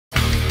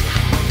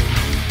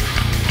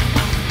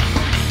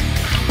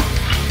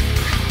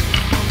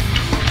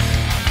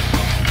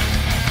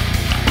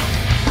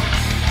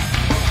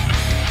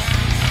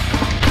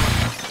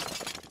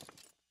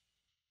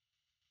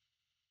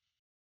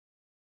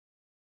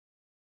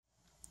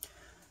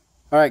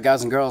Alright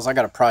guys and girls, I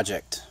got a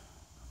project.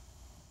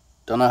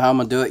 Don't know how I'm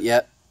going to do it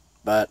yet,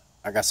 but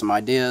I got some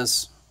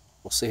ideas.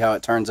 We'll see how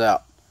it turns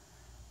out.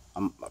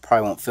 I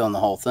probably won't film the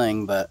whole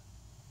thing, but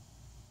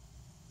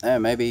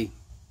maybe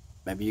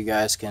you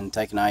guys can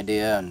take an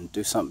idea and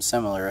do something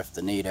similar if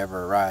the need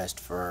ever arises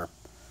for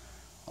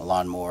a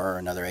lawnmower or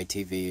another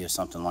ATV or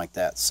something like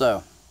that.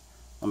 So,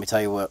 let me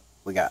tell you what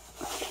we got.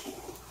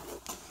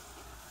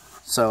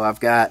 So I've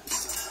got,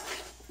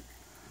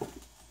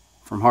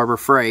 from Harbor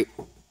Freight,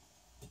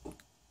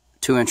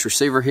 2-inch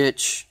receiver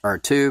hitch, or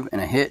tube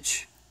and a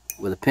hitch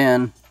with a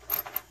pin.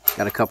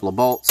 Got a couple of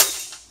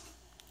bolts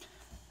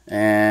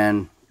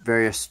and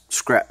various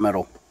scrap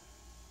metal.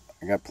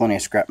 I got plenty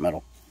of scrap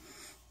metal.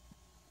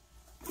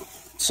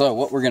 So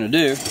what we're going to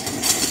do,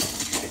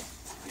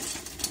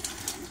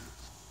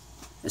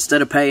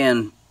 instead of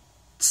paying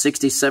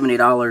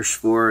 $60–70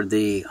 for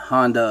the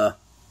Honda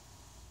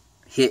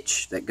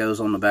hitch that goes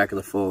on the back of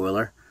the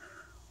four-wheeler,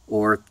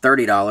 or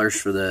 $30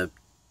 for the,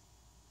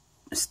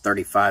 it's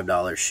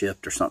 $35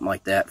 shipped or something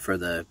like that for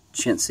the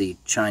chintzy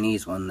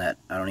Chinese one that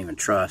I don't even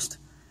trust,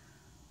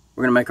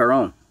 we're going to make our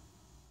own.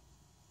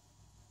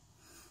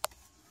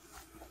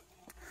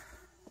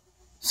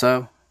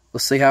 So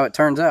let's see how it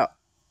turns out.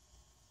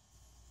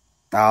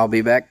 I'll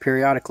be back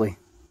periodically.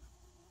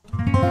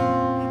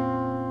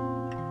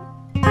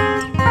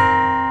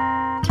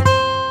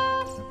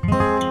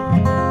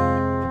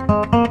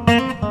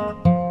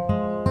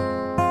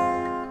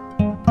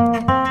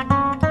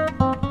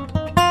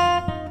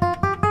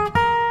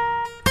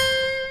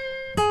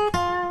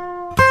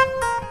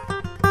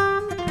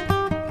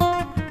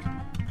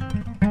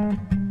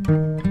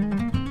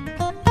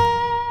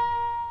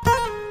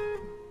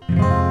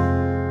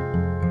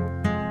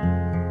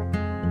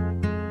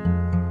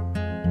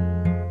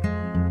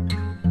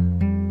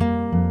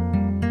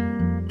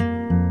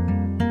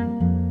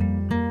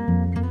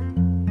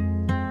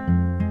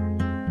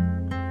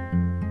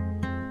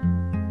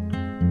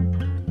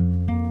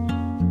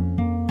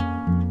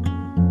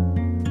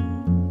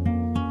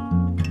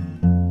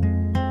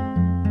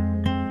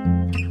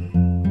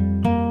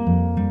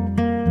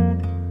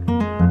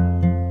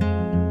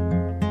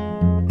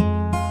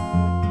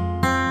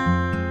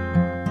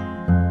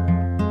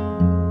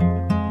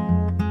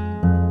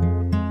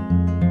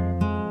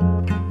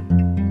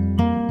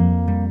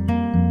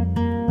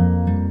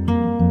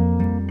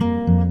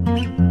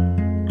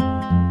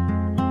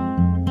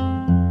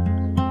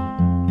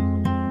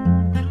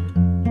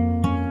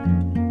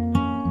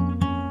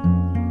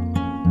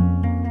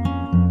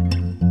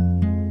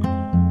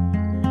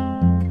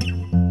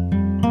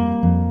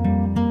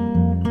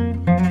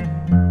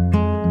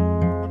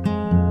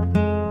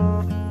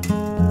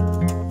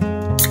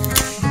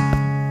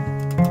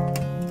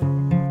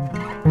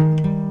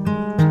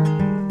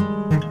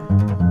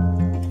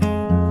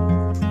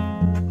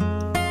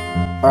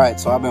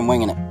 Alright, so I've been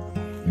winging it.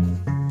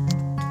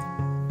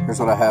 Here's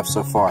what I have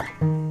so far.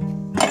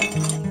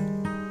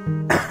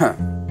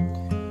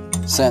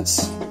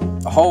 Since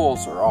the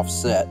holes are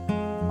offset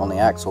on the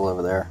axle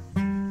over there,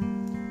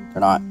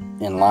 they're not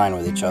in line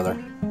with each other,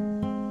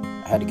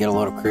 I had to get a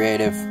little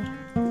creative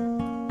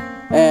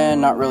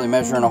and not really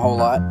measuring a whole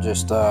lot,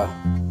 just like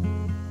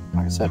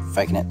I said,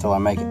 faking it till I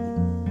make it.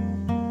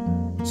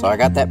 So I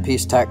got that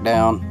piece tacked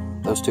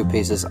down, those two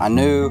pieces. I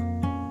knew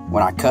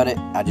when I cut it,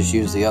 I just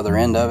used the other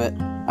end of it.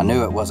 I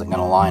knew it wasn't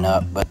going to line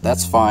up, but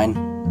that's fine,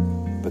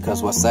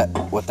 because what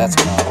that's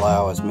going to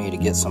allow is me to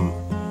get some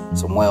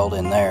weld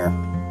in there.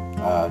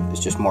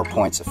 It's just more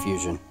points of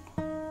fusion.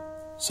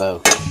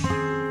 So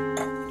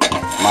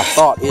my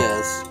thought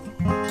is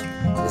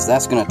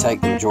that's going to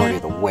take the majority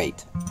of the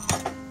weight.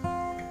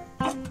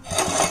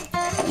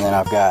 And then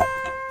I've got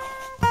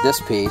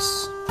this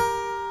piece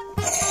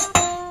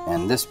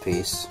and this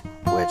piece,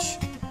 which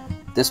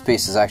this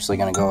piece is actually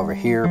going to go over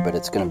here, but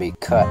it's going to be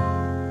cut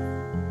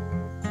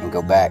and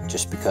go back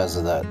just because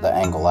of the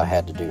angle I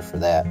had to do for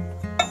that.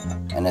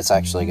 And it's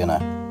actually going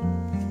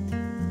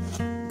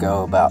to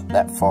go about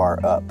that far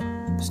up.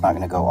 It's not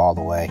going to go all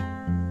the way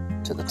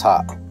to the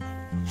top,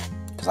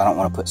 because I don't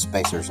want to put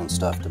spacers and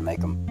stuff to make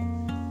them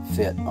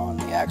fit on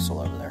the axle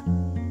over there.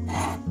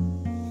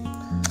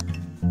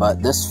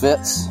 But this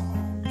fits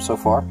so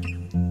far.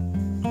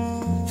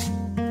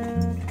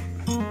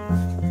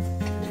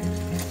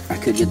 I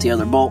could get the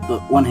other bolt,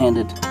 but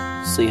one-handed.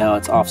 See how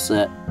it's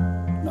offset?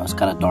 No, it's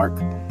kind of dark,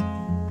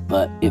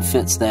 but it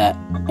fits that,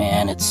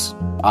 and it's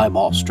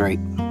eyeball straight.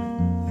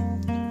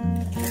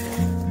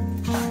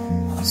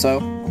 So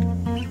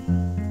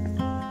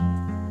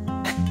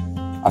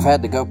I've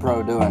had the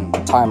GoPro doing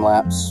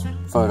time-lapse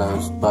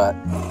photos, but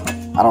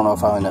I don't know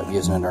if I'll end up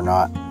using it or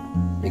not.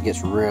 It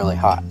gets really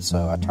hot,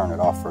 so I turn it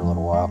off for a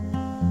little while.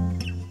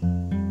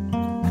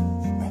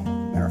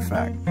 Matter of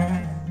fact,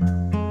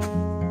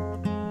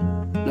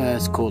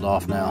 it's cooled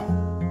off now.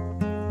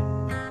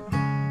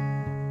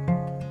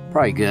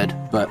 Probably good,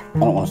 but I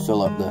don't want to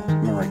fill up the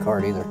memory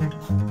card either.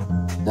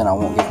 Then I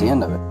won't get the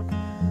end of it.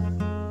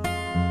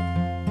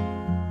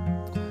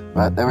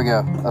 But there we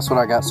go. That's what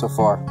I got so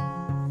far.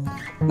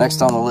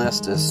 Next on the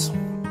list is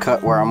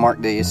cut where I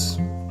marked these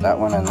that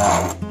one and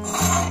that one.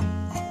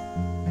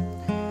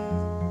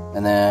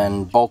 And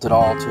then bolt it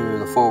all to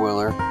the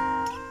four-wheeler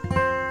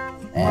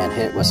and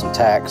hit it with some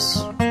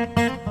tacks,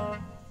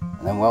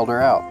 and then weld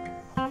her out.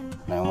 And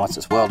then once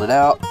it's welded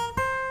out,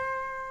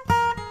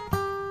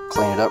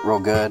 clean it up real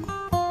good,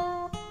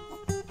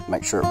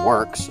 make sure it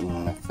works,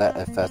 and if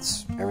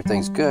that's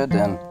everything's good,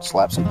 then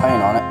slap some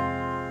paint on it.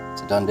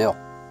 It's a done deal.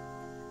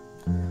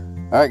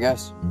 Alright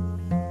guys,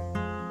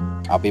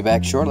 I'll be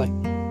back shortly.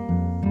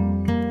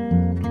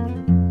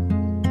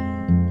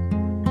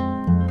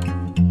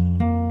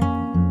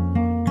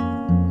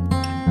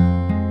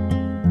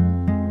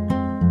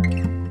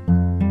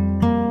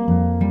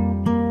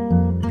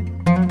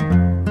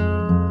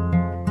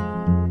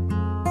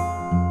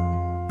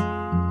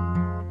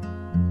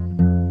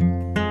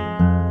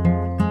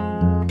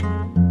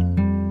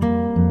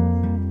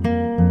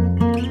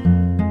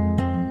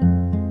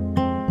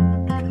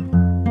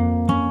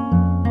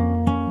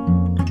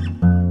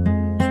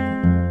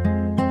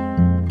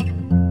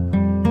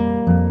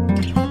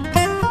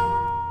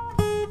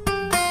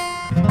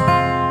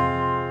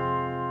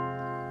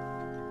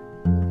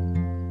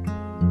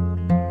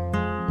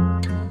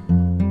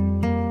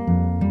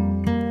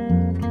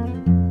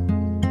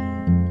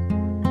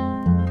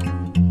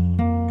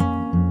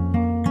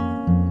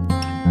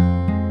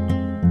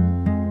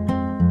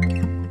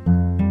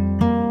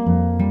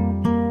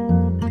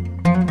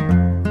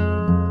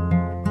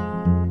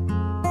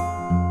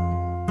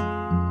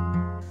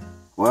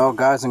 Well,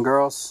 guys and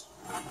girls,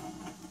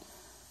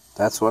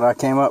 that's what I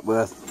came up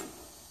with.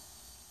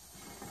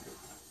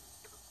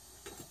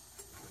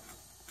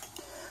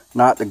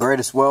 Not the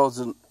greatest welds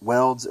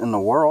in the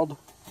world,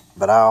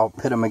 but I'll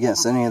pit them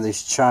against any of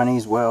these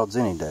Chinese welds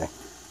any day.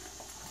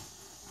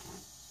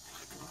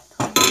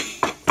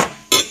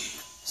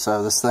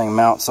 So this thing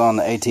mounts on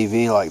the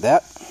ATV like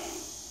that.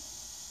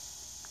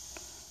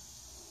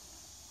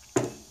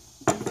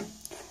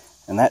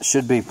 And that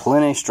should be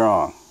plenty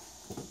strong.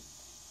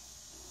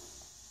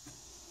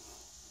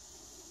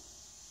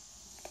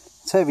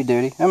 It's heavy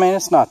duty. I mean,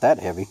 it's not that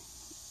heavy.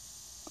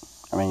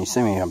 I mean, you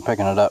see me, I'm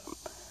picking it up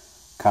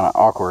kind of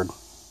awkward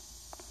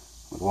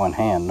with one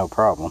hand, no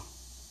problem.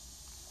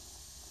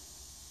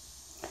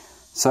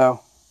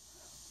 So,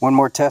 one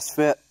more test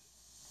fit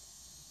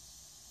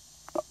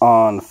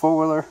on the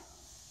four-wheeler.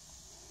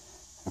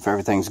 If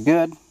everything's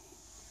good,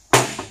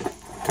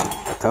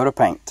 a coat of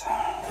paint.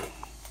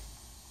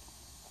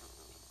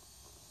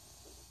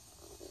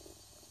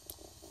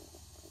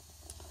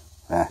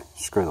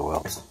 Screw the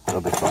welds. It'll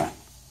be fine.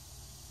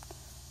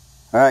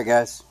 Alright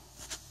guys,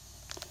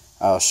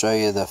 I'll show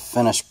you the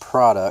finished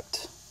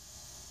product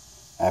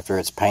after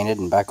it's painted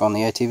and back on the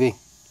ATV.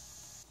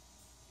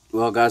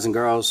 Well guys and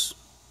girls,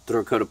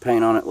 threw a coat of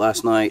paint on it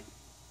last night,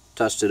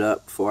 touched it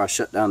up before I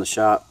shut down the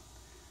shop,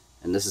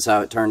 and this is how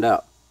it turned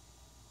out.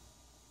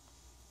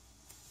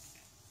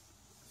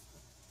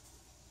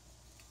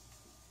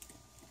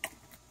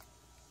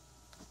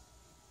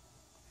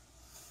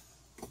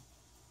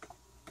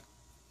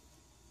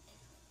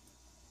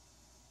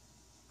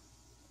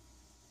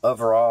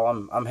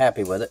 Overall, I'm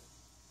happy with it.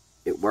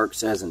 It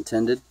works as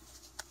intended.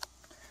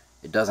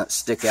 It doesn't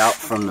stick out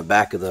from the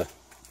back of the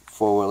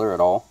four-wheeler at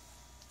all.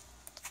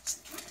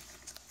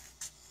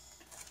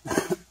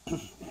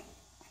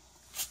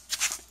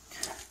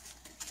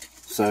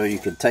 So you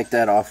could take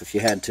that off if you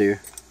had to.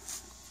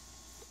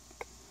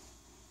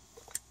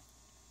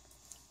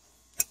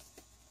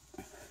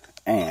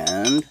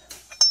 And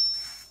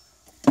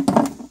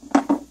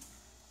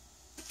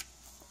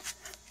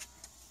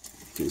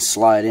you can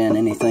slide in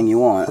anything you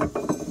want.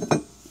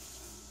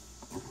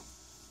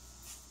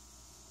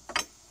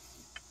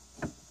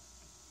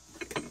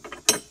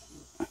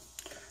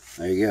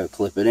 There you go,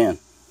 clip it in.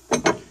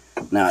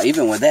 Now,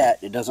 even with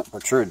that, it doesn't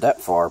protrude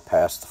that far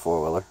past the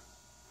four-wheeler.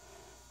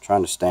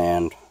 Trying to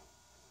stand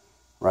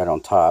right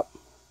on top.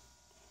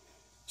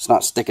 It's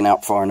not sticking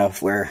out far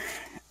enough where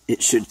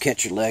it should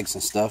catch your legs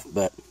and stuff,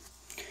 but,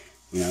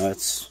 you know,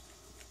 it's...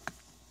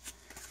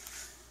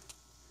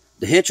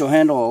 The hitch will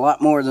handle a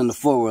lot more than the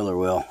four-wheeler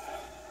will.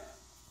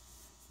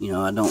 You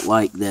know, I don't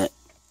like that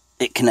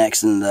it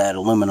connects into that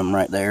aluminum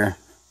right there.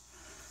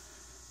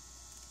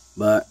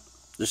 But,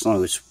 just as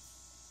long as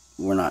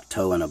we're not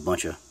towing a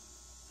bunch of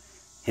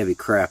heavy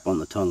crap on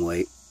the tongue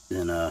weight,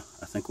 then I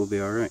think we'll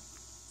be alright.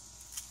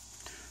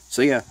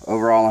 So yeah,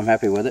 overall I'm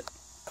happy with it.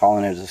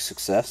 Calling it a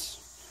success.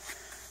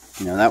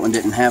 You know, that one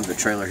didn't have the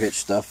trailer hitch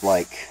stuff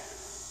like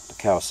the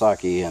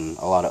Kawasaki and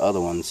a lot of other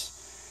ones.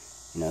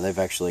 You know, they've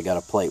actually got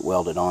a plate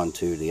welded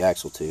onto the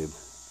axle tube.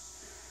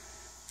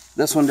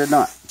 This one did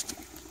not.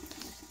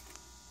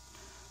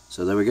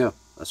 So there we go.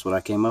 That's what I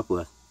came up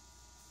with.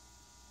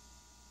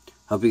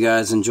 Hope you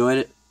guys enjoyed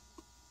it.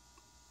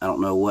 I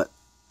don't know what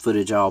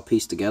footage I'll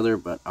piece together,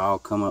 but I'll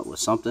come up with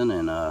something.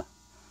 And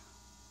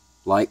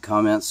like,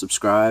 comment,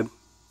 subscribe.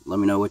 Let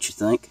me know what you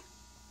think.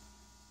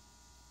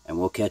 And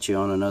we'll catch you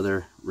on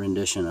another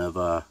rendition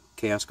of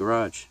Chaos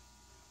Garage.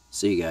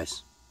 See you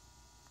guys.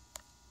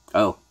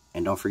 Oh,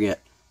 and don't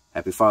forget,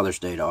 Happy Father's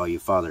Day to all you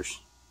fathers.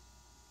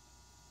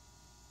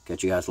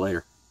 Catch you guys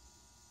later.